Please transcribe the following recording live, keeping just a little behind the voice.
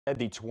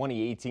The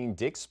 2018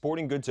 Dick's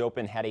Sporting Goods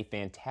Open had a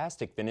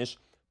fantastic finish,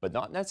 but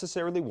not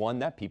necessarily one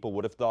that people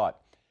would have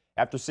thought.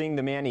 After seeing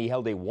the man he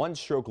held a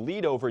one-stroke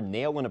lead over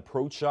nail an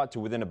approach shot to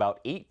within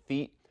about 8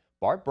 feet,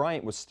 Bart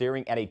Bryant was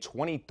staring at a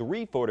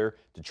 23-footer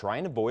to try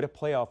and avoid a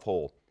playoff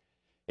hole.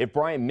 If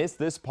Bryant missed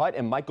this putt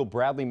and Michael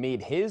Bradley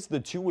made his, the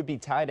two would be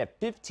tied at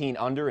 15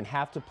 under and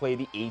have to play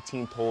the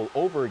 18th hole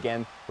over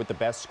again, with the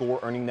best score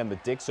earning them the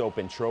Dick's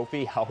Open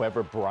trophy.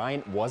 However,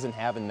 Bryant wasn't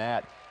having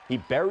that. He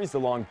buries the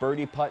long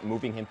birdie putt,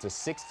 moving him to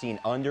 16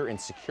 under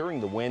and securing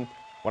the win.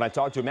 When I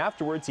talked to him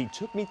afterwards, he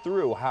took me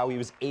through how he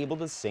was able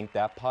to sink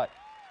that putt.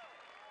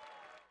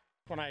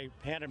 When I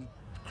handed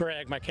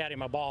Greg, my caddy,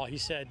 my ball, he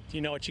said,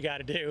 "You know what you got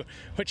to do,"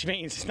 which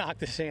means knock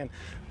this in.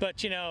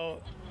 But,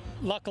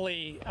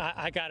 luckily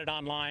I got it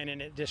online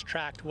and it just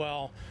tracked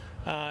well.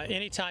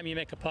 Anytime you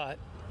make a putt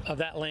of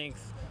that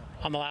length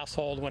on the last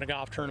hole to win a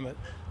golf tournament,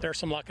 there's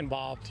some luck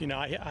involved.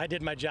 I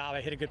did my job.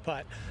 I hit a good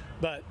putt.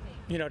 But,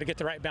 to get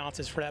the right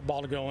balances for that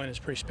ball to go in is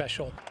pretty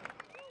special.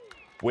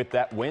 With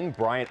that win,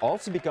 Bryant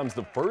also becomes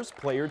the first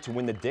player to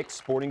win the Dick's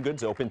Sporting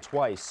Goods Open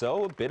twice,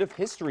 so a bit of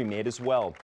history made as well.